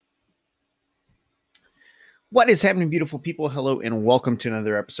What is happening, beautiful people? Hello, and welcome to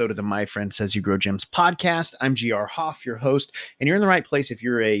another episode of the My Friend Says You Grow Gyms podcast. I'm GR Hoff, your host, and you're in the right place if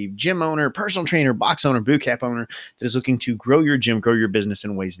you're a gym owner, personal trainer, box owner, boot camp owner that is looking to grow your gym, grow your business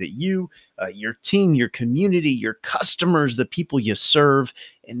in ways that you, your team, your community, your customers, the people you serve,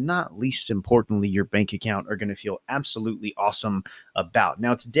 and not least importantly, your bank account are going to feel absolutely awesome about.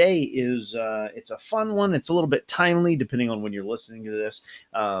 Now, today is it's a fun one. It's a little bit timely, depending on when you're listening to this.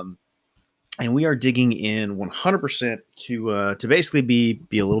 And we are digging in 100% to basically be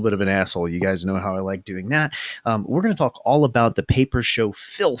a little bit of an asshole. You guys know how I like doing that. We're going to talk all about the paper show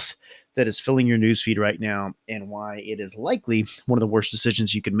filth that is filling your newsfeed right now, and why it is likely one of the worst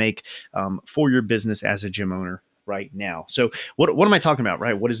decisions you could make for your business as a gym owner right now. So what am I talking about,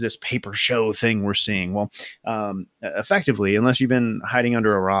 right? What is this paper show thing we're seeing? Well, effectively, unless you've been hiding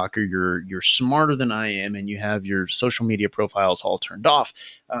under a rock or you're smarter than I am and you have your social media profiles all turned off,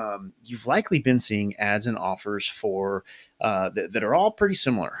 you've likely been seeing ads and offers for that are all pretty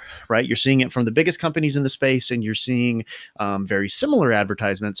similar, right? You're seeing it from the biggest companies in the space, and you're seeing very similar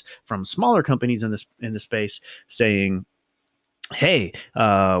advertisements from smaller companies in the space saying, hey,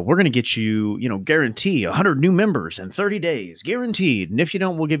 we're going to get you, guarantee 100 new members in 30 days, guaranteed. And if you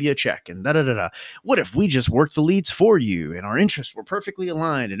don't, we'll give you a check and da-da-da-da. What if we just work the leads for you and our interests were perfectly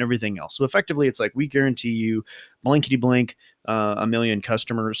aligned and everything else? So effectively, it's like we guarantee you blankety blank, a million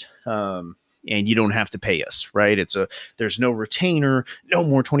customers. And you don't have to pay us, right? There's no retainer, no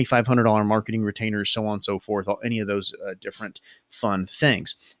more $2,500 marketing retainers, so on and so forth, any of those different fun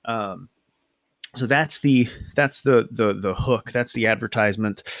things. So that's the hook. That's the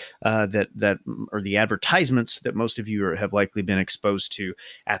advertisement that or the advertisements that most of you have likely been exposed to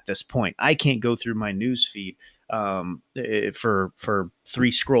at this point. I can't go through my news feed for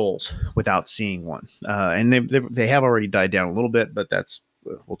 3 scrolls without seeing one, and they have already died down a little bit, but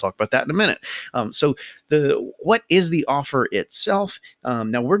we'll talk about that in a minute. So what is the offer itself?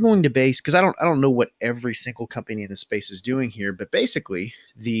 Now we're going to base, because I don't know what every single company in the space is doing here, but basically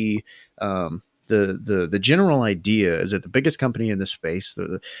the general idea is that the biggest company in this space,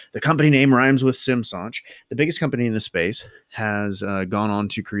 the company name rhymes with Simsonch, the biggest company in the space has gone on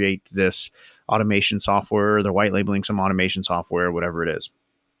to create this automation software. They're white labeling some automation software, whatever it is.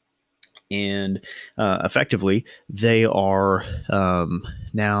 And effectively, they are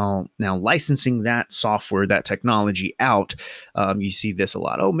now licensing that software, that technology out. You see this a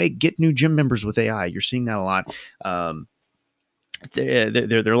lot. Oh, get new gym members with AI. You're seeing that a lot.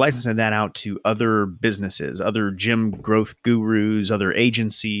 They're licensing that out to other businesses, other gym growth gurus, other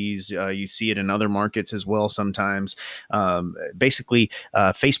agencies. You see it in other markets as well sometimes. Basically,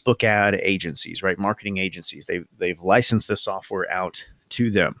 Facebook ad agencies, right? Marketing agencies. They've licensed the software out to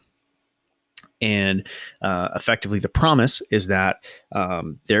them. And effectively, the promise is that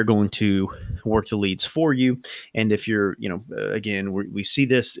they're going to work the leads for you. And if you're, again, we see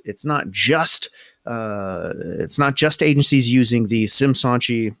this. It's not just agencies using the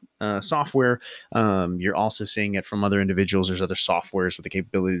Simsonch software. You're also seeing it from other individuals. There's other softwares with the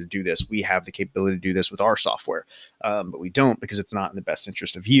capability to do this. We have the capability to do this with our software, but we don't, because it's not in the best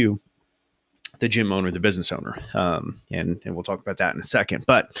interest of you, the gym owner, the business owner. And we'll talk about that in a second.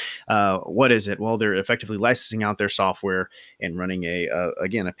 But what is it? Well, they're effectively licensing out their software and running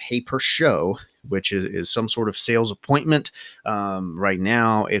a pay per show, which is some sort of sales appointment. Right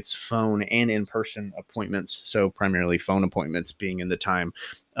now, it's phone and in-person appointments. So primarily phone appointments, being in the time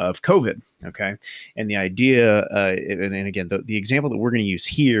of COVID. Okay. And the idea, and again, the example that we're going to use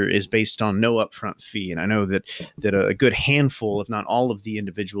here is based on no upfront fee. And I know that a good handful, if not all of the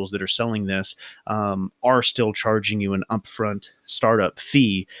individuals that are selling this, are still charging you an upfront startup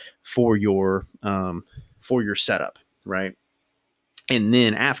fee for your setup, right? And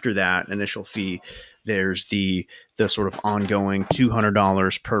then after that initial fee, there's the sort of ongoing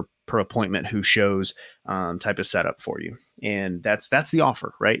 $200 per appointment who shows type of setup for you. And that's the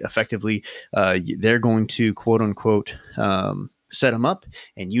offer, right? Effectively, they're going to quote unquote set them up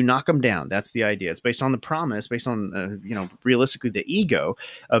and you knock them down. That's the idea. It's based on the promise, based on, realistically the ego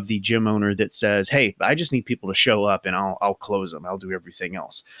of the gym owner that says, hey, I just need people to show up and I'll close them. I'll do everything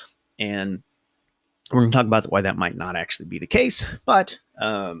else. And we're going to talk about why that might not actually be the case, but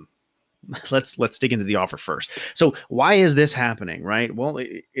let's dig into the offer first. So why is this happening, right? Well,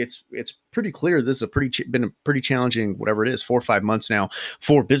 it's pretty clear this is been a pretty challenging, whatever it is, 4 or 5 months now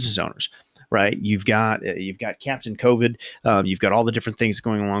for business owners. right? You've got Captain COVID. You've got all the different things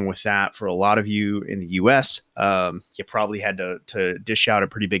going along with that. For a lot of you in the U.S., you probably had to dish out a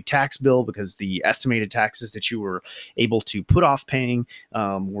pretty big tax bill because the estimated taxes that you were able to put off paying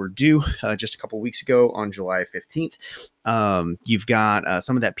were due just a couple weeks ago on July 15th. You've got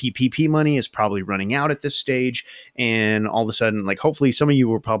some of that PPP money is probably running out at this stage, and all of a sudden, like, hopefully some of you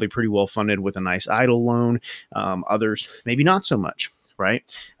were probably pretty well funded with a nice EIDL loan. Others maybe not so much, right?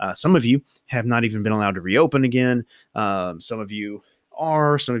 Some of you have not even been allowed to reopen again. Some of you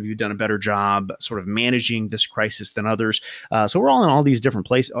have done a better job sort of managing this crisis than others. So we're all in all these different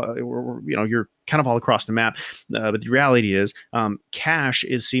places. You're kind of all across the map. But the reality is, cash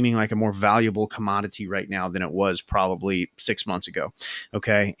is seeming like a more valuable commodity right now than it was probably 6 months ago.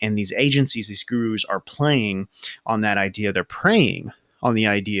 Okay. And these agencies, these gurus are playing on that idea. They're preying on the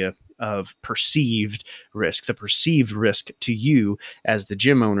idea of perceived risk, the perceived risk to you as the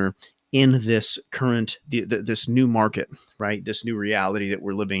gym owner in this current, this new market, right? This new reality that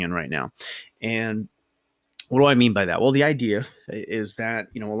we're living in right now. And what do I mean by that? Well, the idea is that,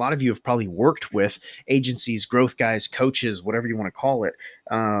 a lot of you have probably worked with agencies, growth guys, coaches, whatever you want to call it,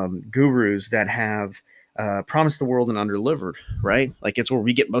 gurus that have promised the world and undelivered, right? Like, it's where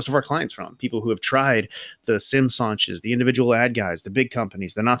we get most of our clients from. People who have tried the Sim Sanches, the individual ad guys, the big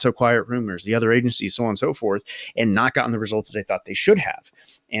companies, the not so quiet rumors, the other agencies, so on and so forth, and not gotten the results that they thought they should have.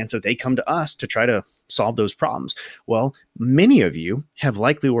 And so they come to us to try to solve those problems. Well, many of you have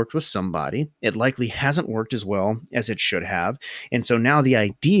likely worked with somebody. It likely hasn't worked as well as it should have. And so now the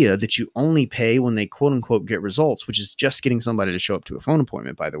idea that you only pay when they quote unquote get results, which is just getting somebody to show up to a phone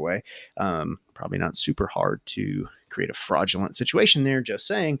appointment, by the way, probably not super hard to create a fraudulent situation there, just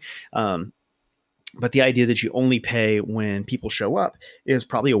saying. But the idea that you only pay when people show up is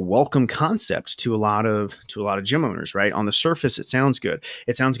probably a welcome concept to a lot of gym owners, right? On the surface, it sounds good.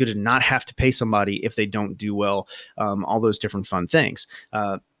 It sounds good to not have to pay somebody if they don't do well, all those different fun things.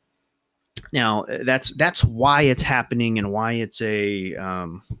 Now that's why it's happening and why it's a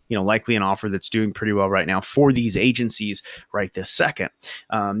likely an offer that's doing pretty well right now for these agencies right this second.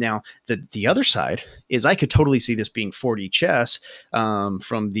 Now the other side is I could totally see this being 4D chess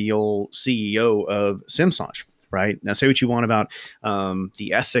from the old CEO of SimSanch. Right now, say what you want about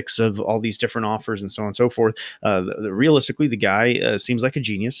the ethics of all these different offers and so on and so forth. Realistically, the guy seems like a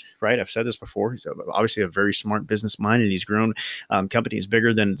genius, right? I've said this before. He's obviously a very smart business mind, and he's grown companies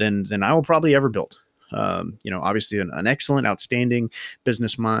bigger than I will probably ever build. Obviously an excellent, outstanding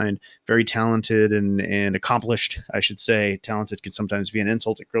business mind, very talented and accomplished, I should say. Talented can sometimes be an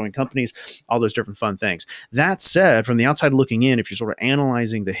insult at growing companies, all those different fun things. That said, from the outside looking in, if you're sort of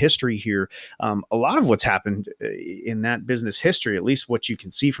analyzing the history here, a lot of what's happened in that business history, at least what you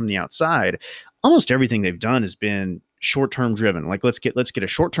can see from the outside, almost everything they've done has been short-term driven. Like, let's get a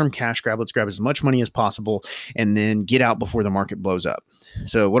short-term cash grab. Let's grab as much money as possible and then get out before the market blows up.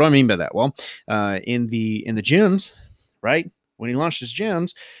 So what do I mean by that? Well, in the gyms, right? When he launched his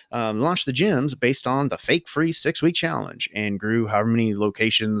gyms, launched the gyms based on the fake free 6-week challenge and grew however many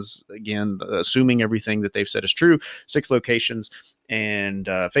locations, again, assuming everything that they've said is true, 6 locations and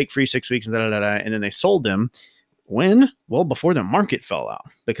fake free 6 weeks and and then they sold them. When? Well, before the market fell out,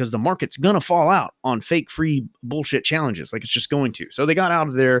 because the market's going to fall out on fake free bullshit challenges. Like, it's just going to. So they got out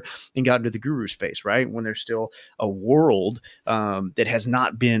of there and got into the guru space, right? When there's still a world that has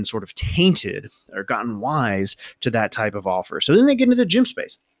not been sort of tainted or gotten wise to that type of offer. So then they get into the gym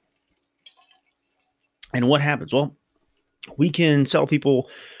space. And what happens? Well, we can sell people,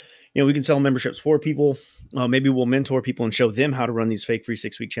 we can sell memberships for people. Maybe we'll mentor people and show them how to run these fake free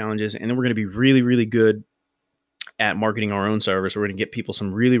 6-week challenges. And then we're going to be really, really good at marketing our own service. We're going to get people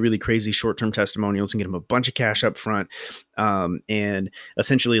some really, really crazy short-term testimonials and get them a bunch of cash up front, and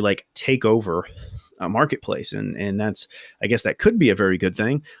essentially like take over a marketplace. And that's, I guess that could be a very good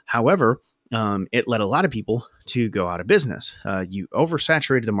thing. However, it led a lot of people to go out of business. You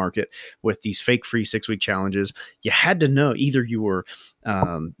oversaturated the market with these fake free 6-week challenges. You had to know either you were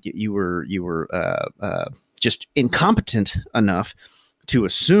just incompetent enough to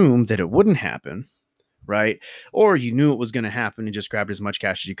assume that it wouldn't happen, right? Or you knew it was going to happen and just grabbed as much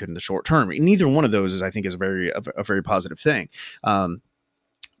cash as you could in the short term. Neither one of those is, I think, is a very positive thing.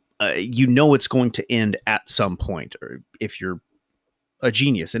 It's going to end at some point, or if you're a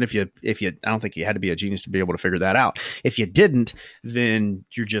genius. And if you, I don't think you had to be a genius to be able to figure that out. If you didn't, then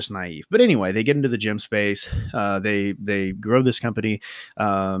you're just naive. But anyway, they get into the gym space. They grow this company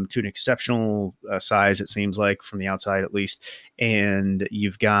to an exceptional size, it seems like, from the outside at least. And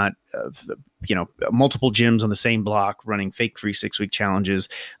you've got multiple gyms on the same block running fake free 6-week challenges,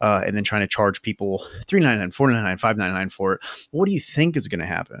 and then trying to charge people $3.99, $4.99, $5.99 for it. What do you think is going to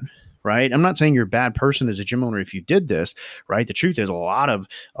happen? right? I'm not saying you're a bad person as a gym owner if you did this, right? The truth is a lot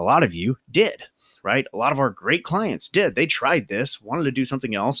of you did, right? A lot of our great clients did. They tried this, wanted to do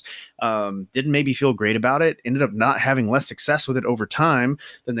something else, didn't maybe feel great about it, ended up not having less success with it over time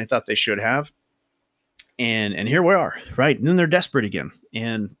than they thought they should have. And here we are, right? And then they're desperate again.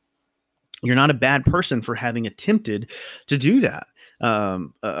 And you're not a bad person for having attempted to do that.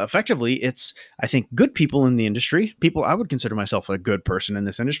 Effectively, it's, I think, good people in the industry. People, I would consider myself a good person in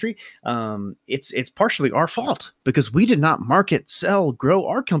this industry. It's partially our fault because we did not market, sell, grow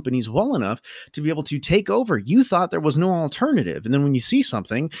our companies well enough to be able to take over. You thought there was no alternative, and then when you see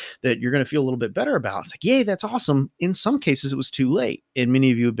something that you're going to feel a little bit better about, it's like, yay, that's awesome. In some cases, it was too late, and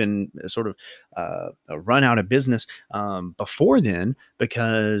many of you have been sort of run out of business before then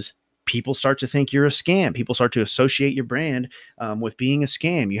because people start to think you're a scam. People start to associate your brand with being a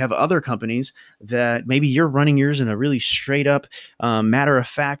scam. You have other companies that maybe you're running yours in a really straight up, matter of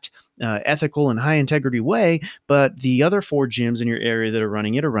fact, ethical and high integrity way, but the other 4 gyms in your area that are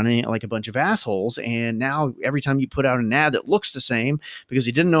running it like a bunch of assholes. And now every time you put out an ad that looks the same because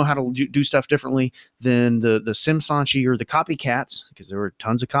you didn't know how to do stuff differently than the SimSanchi or the copycats, because there were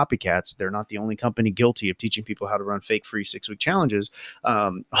tons of copycats. They're not the only company guilty of teaching people how to run fake free 6-week challenges.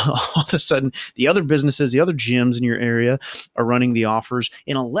 All of a sudden, the other businesses, the other gyms in your area are running the offers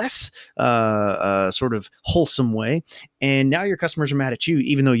in a less sort of wholesome way. And now your customers are mad at you,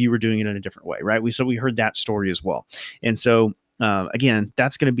 even though you were doing it in a different way, right? We heard that story as well. And so, again,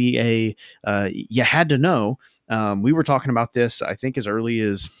 that's going to be you had to know. We were talking about this, I think, as early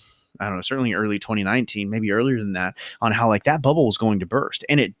as, I don't know, certainly early 2019, maybe earlier than that, on how like that bubble was going to burst.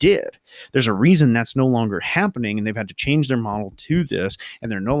 And it did. There's a reason that's no longer happening, and they've had to change their model to this,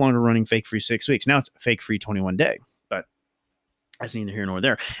 and they're no longer running fake free 6 weeks. Now it's fake free 21 day, but that's neither here nor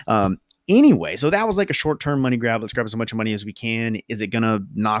there. Anyway, so that was like a short-term money grab. Let's grab as much money as we can. Is it going to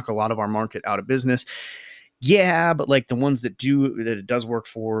knock a lot of our market out of business? Yeah, but like the ones that it does work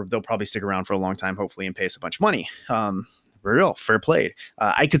for, they'll probably stick around for a long time, hopefully, and pay us a bunch of money. Real fair played.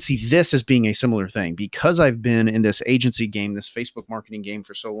 I could see this as being a similar thing because I've been in this agency game, this Facebook marketing game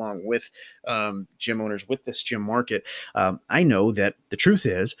for so long with gym owners, with this gym market. I know that the truth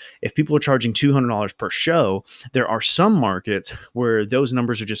is, if people are charging $200 per show, there are some markets where those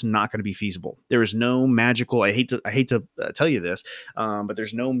numbers are just not going to be feasible. There is no magical. I hate to tell you this, but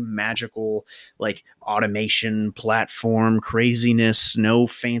there's no magical like automation platform craziness, no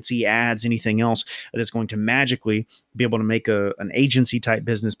fancy ads, anything else that's going to magically be able to make an agency type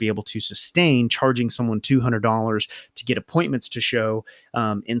business be able to sustain charging someone $200 to get appointments to show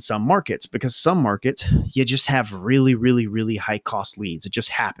in some markets, because some markets you just have really, really, really high cost leads. It just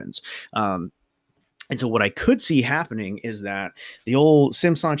happens. And so what I could see happening is that the old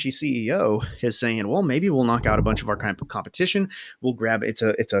SimSanchi CEO is saying, well, maybe we'll knock out a bunch of our competition. We'll grab, it's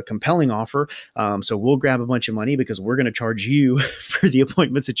a compelling offer. So we'll grab a bunch of money because we're going to charge you for the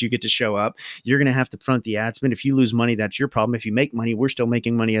appointments that you get to show up. You're going to have to front the ad spend. If you lose money, that's your problem. If you make money, we're still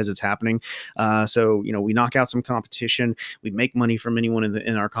making money as it's happening. So, we knock out some competition. We make money from anyone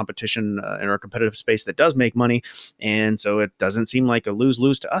in our competition, in our competitive space that does make money. And so it doesn't seem like a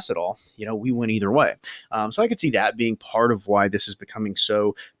lose-lose to us at all. We win either way. So I could see that being part of why this is becoming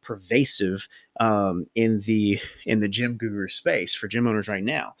so pervasive in the gym guru space for gym owners right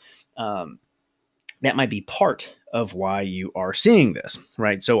now. That might be part of why you are seeing this,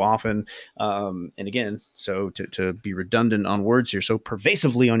 right? So often, and again, so to be redundant on words here, so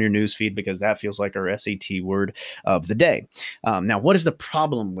pervasively on your news feed, because that feels like our SAT word of the day. Now, what is the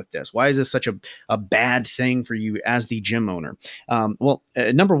problem with this? Why is this such a bad thing for you as the gym owner? Well,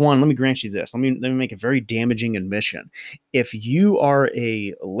 number one, let me grant you this. Let me make a very damaging admission. If you are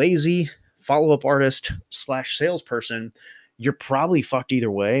a lazy follow-up artist / salesperson, you're probably fucked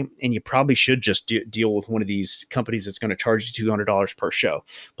either way, and you probably should just deal with one of these companies that's going to charge you $200 per show,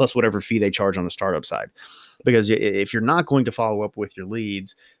 plus whatever fee they charge on the startup side. Because if you're not going to follow up with your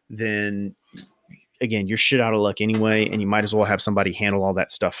leads, then again, you're shit out of luck anyway, and you might as well have somebody handle all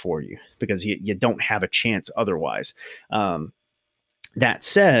that stuff for you, because you don't have a chance otherwise. That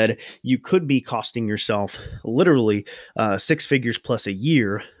said, you could be costing yourself literally 6 figures plus a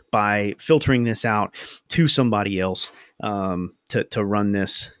year by filtering this out to somebody else to run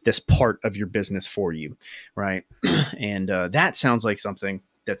this part of your business for you, right? And that sounds like something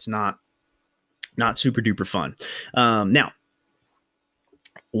that's not super duper fun. Now,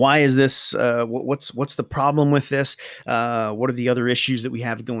 why is this? What's the problem with this? What are the other issues that we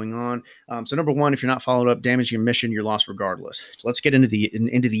have going on? So number one, if you're not followed up, damage your mission, you're lost regardless. Let's get into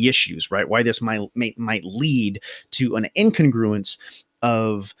the issues, right? Why this might lead to an incongruence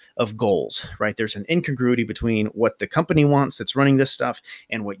of goals, right? There's an incongruity between what the company wants that's running this stuff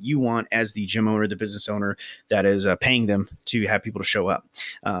and what you want as the gym owner, the business owner that is paying them to have people to show up.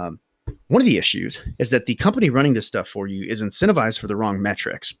 One of the issues is that the company running this stuff for you is incentivized for the wrong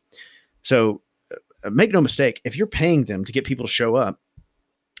metrics. So make no mistake, if you're paying them to get people to show up,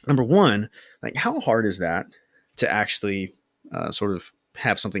 number one, like how hard is that to actually sort of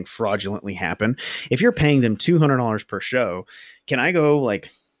have something fraudulently happen? If you're paying them $200 per show, can I go like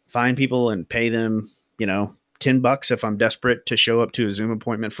find people and pay them, $10 if I'm desperate to show up to a Zoom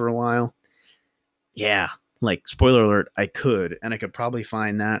appointment for a while? Yeah. Like, spoiler alert, I could, and I could probably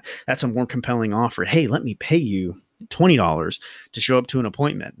find that. That's a more compelling offer. Hey, let me pay you $20 to show up to an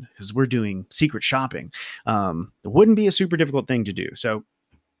appointment because we're doing secret shopping. It wouldn't be a super difficult thing to do. So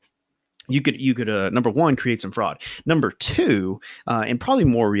you could number one, create some fraud. Number two, and probably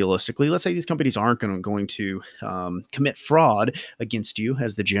more realistically, let's say these companies aren't going to commit fraud against you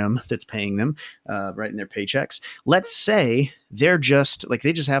as the gym that's paying them right in their paychecks. Let's say they're just like,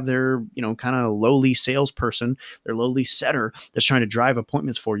 they just have their kind of lowly salesperson, their lowly setter that's trying to drive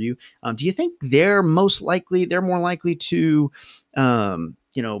appointments for you. Do you think they're more likely to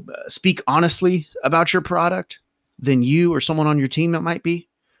speak honestly about your product than you or someone on your team that might be?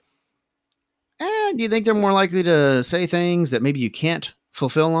 Do you think they're more likely to say things that maybe you can't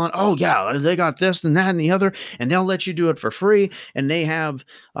fulfill on? Oh yeah, they got this and that and the other, and they'll let you do it for free. And they have,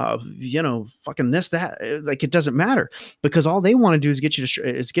 fucking this, that. Like, it doesn't matter, because all they want to do is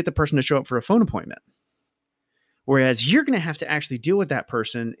get the person to show up for a phone appointment. Whereas you're going to have to actually deal with that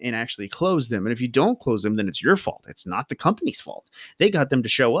person and actually close them. And if you don't close them, then it's your fault. It's not the company's fault. They got them to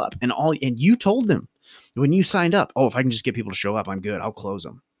show up, and you told them when you signed up, oh, if I can just get people to show up, I'm good. I'll close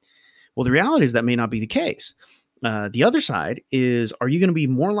them. Well, the reality is that may not be the case. The other side is, are you going to be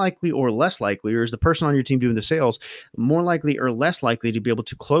more likely or less likely, or is the person on your team doing the sales more likely or less likely to be able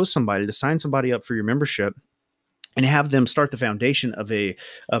to close somebody, to sign somebody up for your membership and have them start the foundation of a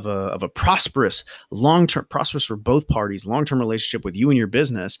prosperous, prosperous for both parties, long-term relationship with you and your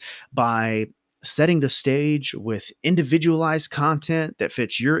business by setting the stage with individualized content that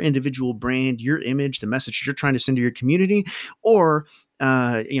fits your individual brand, your image, the message you're trying to send to your community? Or,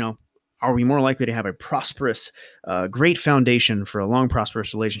 are we more likely to have a prosperous, great foundation for a long,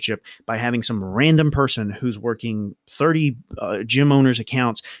 prosperous relationship by having some random person who's working 30 gym owners'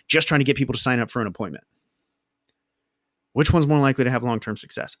 accounts just trying to get people to sign up for an appointment? Which one's more likely to have long-term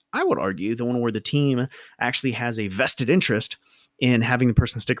success? I would argue the one where the team actually has a vested interest in having the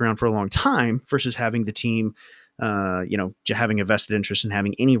person stick around for a long time versus having the team, having a vested interest in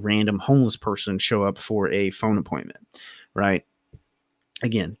having any random homeless person show up for a phone appointment, right?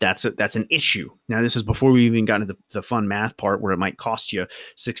 Again, that's an issue. Now, this is before we even got into the fun math part where it might cost you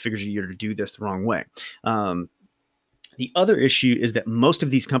 6 figures a year to do this the wrong way. The other issue is that most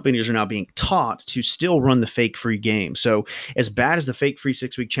of these companies are now being taught to still run the fake free game. So as bad as the fake free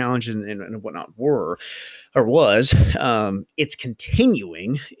 6-week challenge and whatnot was, it's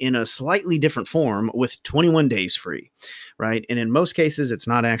continuing in a slightly different form with 21 days free, right? And in most cases, it's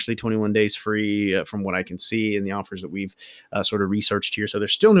not actually 21 days free from what I can see in the offers that we've sort of researched here. So they're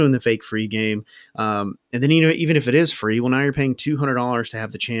still doing the fake free game. And then, even if it is free, well, now you're paying $200 to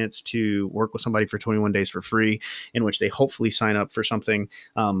have the chance to work with somebody for 21 days for free, in which they hopefully sign up for something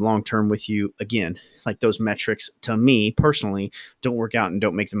long-term with you. Again, like, those metrics to me personally don't work out and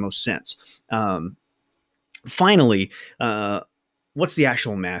don't make the most sense. Finally, what's the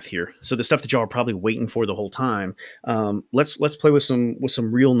actual math here? So the stuff that y'all are probably waiting for the whole time. Let's play with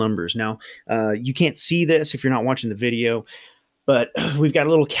some real numbers. Now, you can't see this if you're not watching the video, but we've got a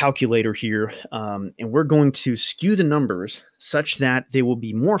little calculator here, and we're going to skew the numbers such that they will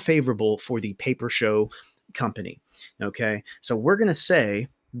be more favorable for the pay-per-show company. Okay, so we're going to say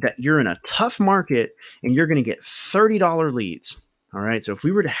that you're in a tough market and you're going to get $30 leads. All right, so if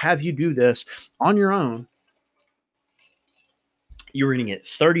we were to have you do this on your own, you're going to get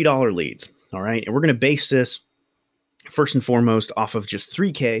 $30 leads. All right, and we're going to base this first and foremost off of just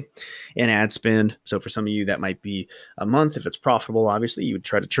 $3,000 in ad spend. So for some of you, that might be a month. If it's profitable, obviously you would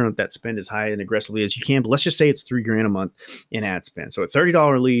try to turn up that spend as high and aggressively as you can. But let's just say it's $3,000 a month in ad spend. So at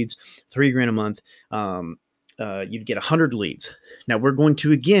 $30 leads, $3,000 a month, you'd get 100 leads. Now, we're going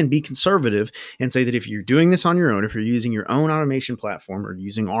to, again, be conservative and say that if you're doing this on your own, if you're using your own automation platform or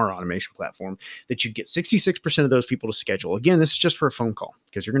using our automation platform, that you'd get 66% of those people to schedule. Again, this is just for a phone call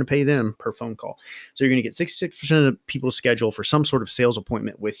because you're going to pay them per phone call. So you're going to get 66% of people to schedule for some sort of sales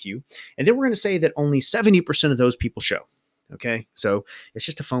appointment with you. And then we're going to say that only 70% of those people show. Okay, so it's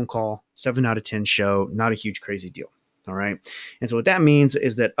just a phone call, 7 out of 10 show, not a huge crazy deal. All right. And so what that means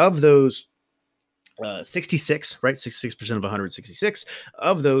is that of those 66, right? 66% of 166.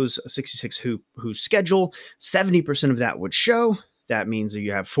 Of those 66 who schedule, 70% of that would show. That means that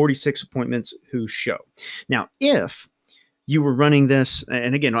you have 46 appointments who show. Now, if you were running this,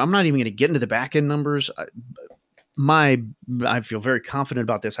 and again, I'm not even going to get into the back end numbers. I feel very confident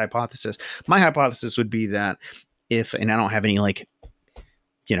about this hypothesis. My hypothesis would be that if, and I don't have any like,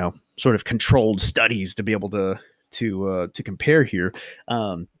 sort of controlled studies to be able to compare here.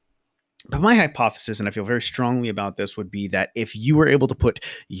 But my hypothesis, and I feel very strongly about this, would be that if you were able to put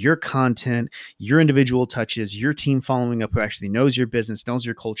your content, your individual touches, your team following up who actually knows your business, knows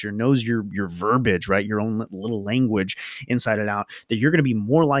your culture, knows your verbiage, right? Your own little language inside and out, that you're going to be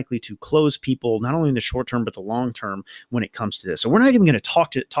more likely to close people, not only in the short term, but the long term when it comes to this. So we're not even going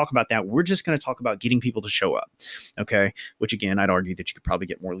to talk about that. We're just going to talk about getting people to show up. Okay. Which again, I'd argue that you could probably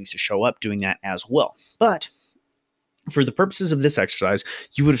get more leads to show up doing that as well. But for the purposes of this exercise,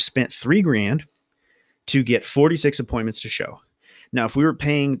 you would have spent $3,000 to get 46 appointments to show. Now, if we were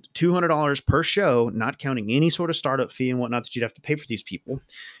paying $200 per show, not counting any sort of startup fee and whatnot that you'd have to pay for these people,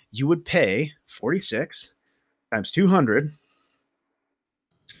 you would pay 46 times 200.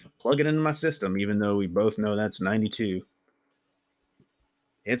 Plug it into my system, even though we both know that's 92.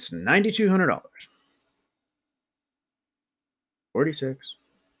 It's $9,200. 46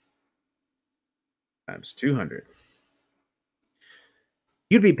 times 200.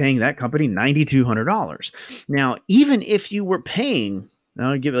 You'd be paying that company $9,200. Now, even if you were paying,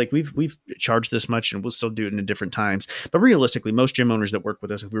 I'll give like we've charged this much and we'll still do it in different times. But realistically, most gym owners that work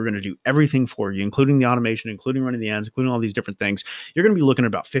with us, if we were going to do everything for you, including the automation, including running the ads, including all these different things, you're going to be looking at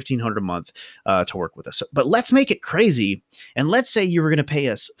about $1,500 a month to work with us. But let's make it crazy. And let's say you were going to pay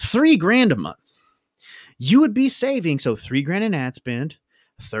us $3,000 a month. You would be saving, so $3,000 in ad spend,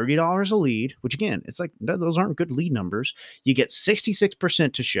 $30 a lead, which again, it's like those aren't good lead numbers. You get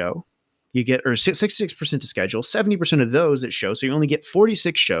 66% to show. You get, or 66% to schedule, 70% of those that show. So you only get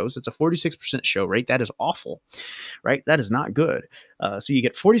 46 shows. It's a 46% show rate. That is awful, right? That is not good. So you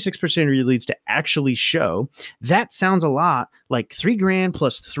get 46% of your leads to actually show. That sounds a lot like $3,000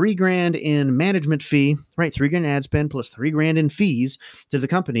 plus $3,000 in management fee, right? $3,000 ad spend plus $3,000 in fees to the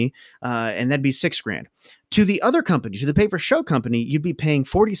company. And that'd be $6,000. To the other company, to the pay per show company, you'd be paying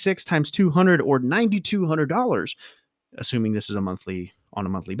 46 times 200 or $9,200, assuming this is on a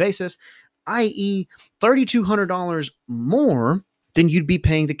monthly basis, i.e. $3,200 more than you'd be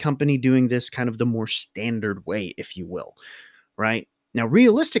paying the company doing this kind of the more standard way, if you will, right? Now,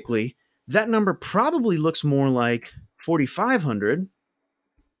 realistically, that number probably looks more like $4,500.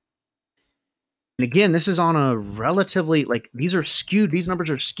 And again, this is on a relatively, like, these numbers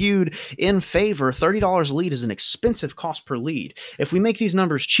are skewed in favor. $30 a lead is an expensive cost per lead. If we make these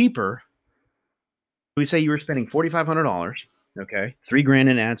numbers cheaper, we say you were spending $4,500, okay, $3,000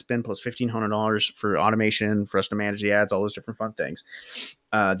 in ad spend plus $1,500 for automation for us to manage the ads, all those different fun things.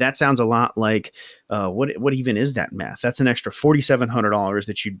 That sounds a lot like what even is that math? That's an extra $4,700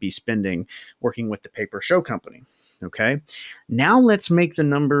 that you'd be spending working with the pay per show company. Okay, now let's make the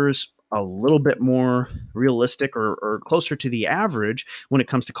numbers a little bit more realistic or closer to the average when it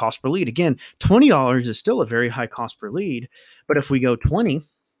comes to cost per lead. Again, $20 is still a very high cost per lead, but if we go 20,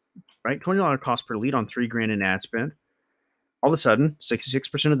 right, $20 cost per lead on $3,000 in ad spend, all of a sudden,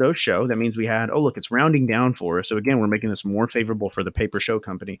 66% of those show. That means we had, oh, look, it's rounding down for us. So again, we're making this more favorable for the pay per show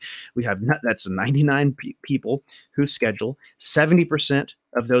company. We have, that's 99 people who schedule. 70%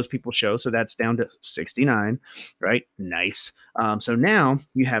 of those people show. So that's down to 69, right? Nice. So now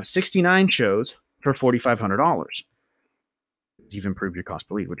you have 69 shows for $4,500. You've improved your cost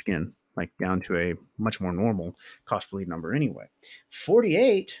per lead, which again, like down to a much more normal cost per lead number anyway.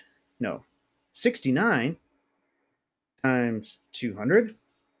 69 times 200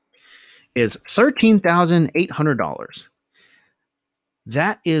 is $13,800.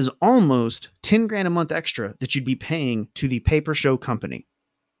 That is almost $10,000 a month extra that you'd be paying to the pay per show company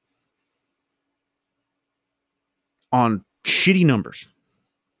on shitty numbers.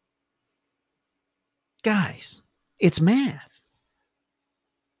 Guys, it's math.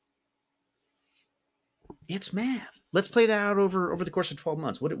 It's math. Let's play that out over the course of 12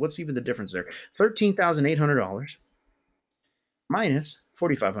 months. What's even the difference there? $13,800 minus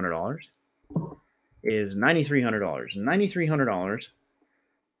 $4,500 is $9,300. $9,300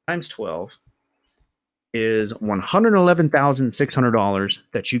 times 12 is $111,600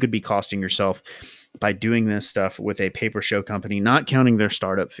 that you could be costing yourself by doing this stuff with a pay per show company, not counting their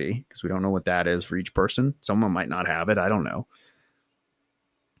startup fee, because we don't know what that is for each person. Someone might not have it. I don't know.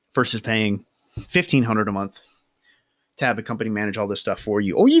 Versus paying $1,500 a month to have a company manage all this stuff for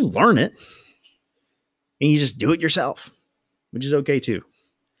you, or you learn it and you just do it yourself, which is okay too.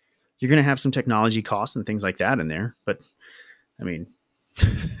 You're going to have some technology costs and things like that in there, but I mean,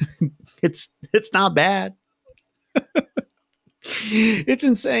 it's not bad. It's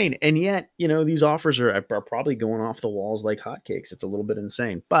insane. And yet, these offers are probably going off the walls like hotcakes. It's a little bit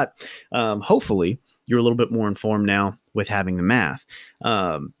insane, but hopefully you're a little bit more informed now with having the math.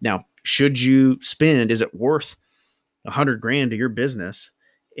 Now, should you spend, is it worth $100,000 to your business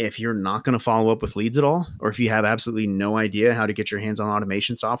if you're not going to follow up with leads at all? Or if you have absolutely no idea how to get your hands on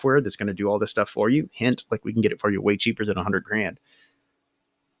automation software that's going to do all this stuff for you? Hint, like, we can get it for you way cheaper than $100,000.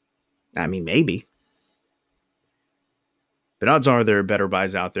 I mean, maybe. But odds are there are better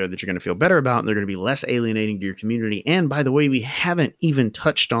buys out there that you're going to feel better about, and they're going to be less alienating to your community. And by the way, we haven't even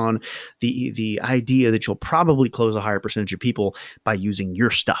touched on the idea that you'll probably close a higher percentage of people by using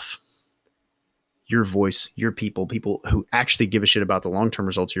your stuff, your voice, your people who actually give a shit about the long-term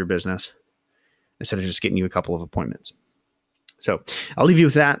results of your business instead of just getting you a couple of appointments. So I'll leave you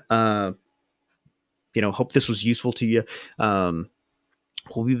with that. Hope this was useful to you.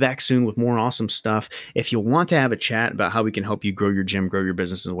 We'll be back soon with more awesome stuff. If you want to have a chat about how we can help you grow your gym, grow your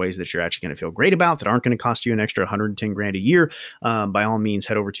business in ways that you're actually going to feel great about, that aren't going to cost you an extra $110,000 a year, by all means,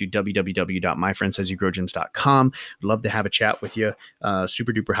 head over to www.myfriendsaysougrowgyms.com. I'd love to have a chat with you.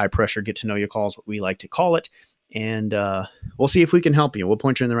 Super duper high pressure, get to know you calls, what we like to call it. And we'll see if we can help you. We'll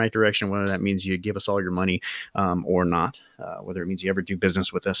point you in the right direction, whether that means you give us all your money or not, whether it means you ever do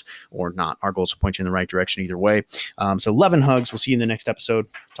business with us or not. Our goal is to point you in the right direction either way. So love and hugs. We'll see you in the next episode.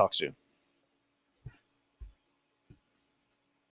 Talk soon.